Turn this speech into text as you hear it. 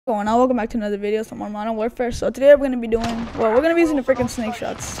Now welcome back to another video. So I'm on Modern Warfare. So today we're gonna be using the freaking snake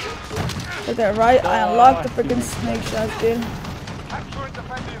shots. Right there, right? I unlocked the freaking snake shots, dude.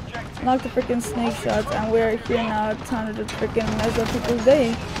 Unlocked the freaking snake shots, and we're here now. Time to just freaking mess up people's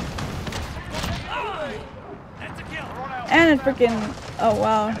day. And it's freaking, oh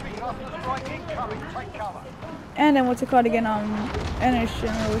wow. And then what's it called again? Energy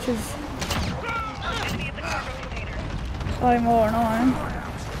streamer, which is probably more annoying.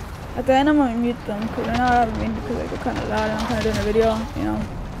 At the end, I'm gonna mute them because they're not mean because like, they're kind of loud and I'm kind of doing a video, you know.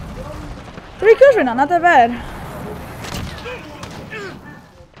 3 kills right now, not that bad.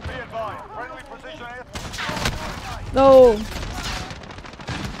 No.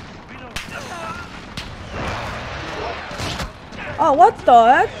 Oh, what the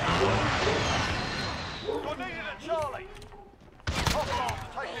heck?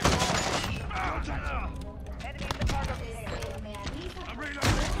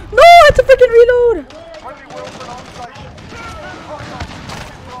 No, it's a freaking reload.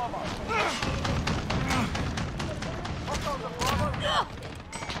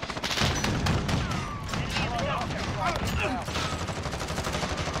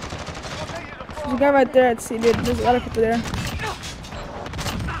 There's a guy right there at C, dude. There's a lot of people there.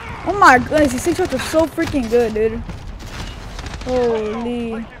 Oh my goodness, these snakeshots are so freaking good, dude.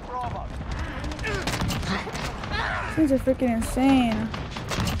 Holy. These are freaking insane.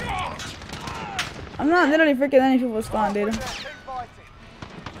 I'm not literally freaking letting people spawn, dude.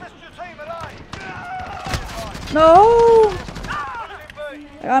 No!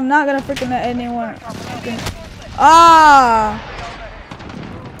 I'm not gonna freaking let anyone freaking... Ah!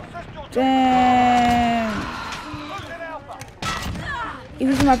 Damn.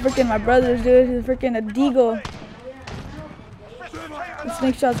 These are my brothers, dude. He's freaking a deagle. The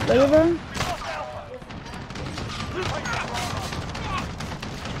snake shots better, bro.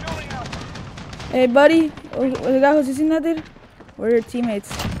 Hey, buddy. Oh, the guy who's using that, dude? We're your teammates.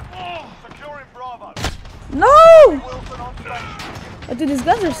 No! But dude, these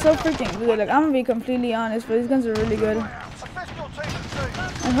guns are so freaking good. Like, I'm gonna be completely honest, but these guns are really good. And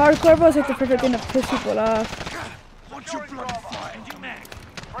hardcore boys like to freaking piss people off.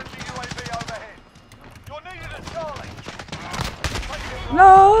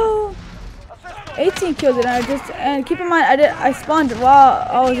 No! 18 kills it, and keep in mind I spawned while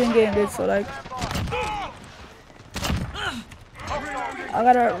I was in game, dude. So like, I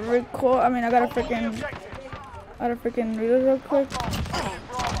gotta record. I gotta freaking reload real quick.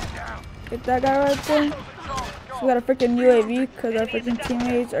 Get that guy right there. So we got a freaking UAV because our freaking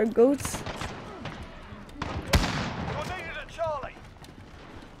teammates are goats.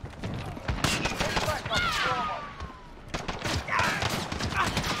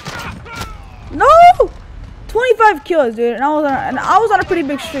 No! 25 kills, dude, and I was on a pretty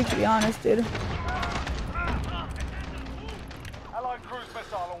big streak, to be honest, dude.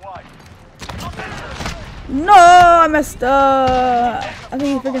 No, I messed up. I think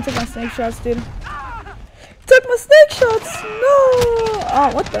he freaking took my snake shots, dude. Took my snake shots. No. Oh,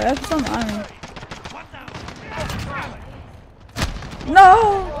 what the heck? It's on me.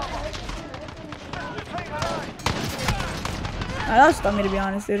 No. That stunned me, to be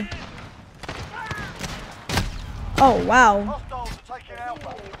honest, dude. Oh, wow.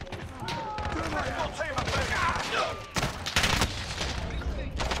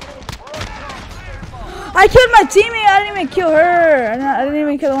 I killed my teammate. I didn't even kill her. I didn't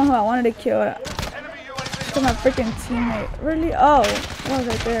even kill the one who I wanted to kill. I killed my freaking teammate. Really? Oh, that was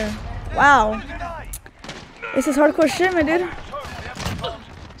right there. Wow. This is hardcore shit, man, dude.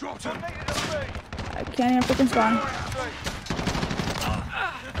 I can't even freaking spawn.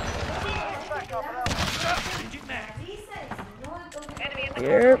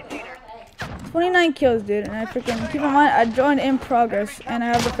 Yep. 29 kills, dude, and I freaking keep in mind I joined in progress, and I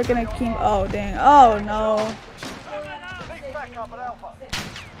have the freaking king. Oh dang! Oh no!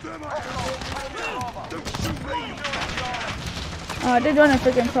 Oh, I did join in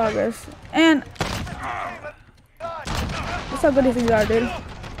freaking progress, and that's how good these things are, dude.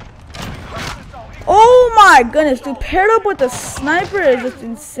 Oh my goodness, dude! Paired up with the sniper is just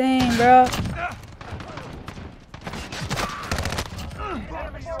insane, bro.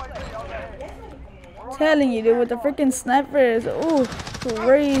 Telling you, dude, with the freaking sniper is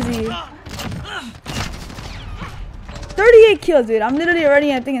crazy. 38 kills, dude. I'm literally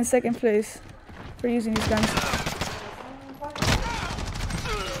already, I think, in second place for using these guns.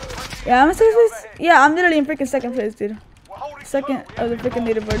 Yeah, I'm in second place. Yeah, I'm literally in freaking second place, dude. Second of the freaking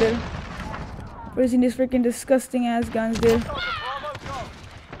leaderboard, dude. For using these freaking disgusting ass guns, dude.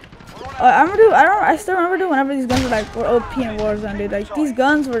 I still remember, dude, whenever these guns were OP in Warzone, dude. Like, these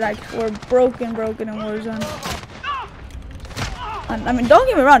guns were broken in Warzone. And, I mean, don't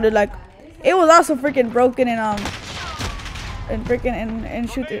get me wrong, dude. Like, it was also freaking broken in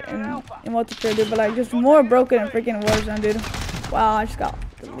multiplayer, dude. But like, just more broken in freaking Warzone, dude. Wow, I just got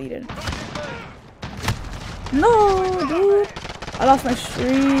deleted. No, dude. I lost my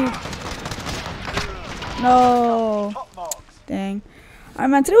streak. No. Dang. Alright,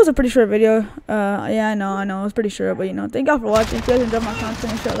 man, today was a pretty short video. Yeah, I know, it was pretty short, but you know, thank y'all for watching. If you guys enjoyed my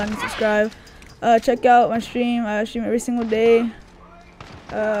content, make sure to like and subscribe. Check out my stream. I stream every single day.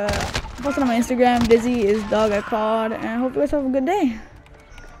 Posting on my Instagram, Dizzy is dog I called, and I hope you guys have a good day.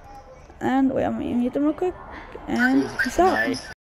 And wait, I'm gonna mute them real quick, and peace out.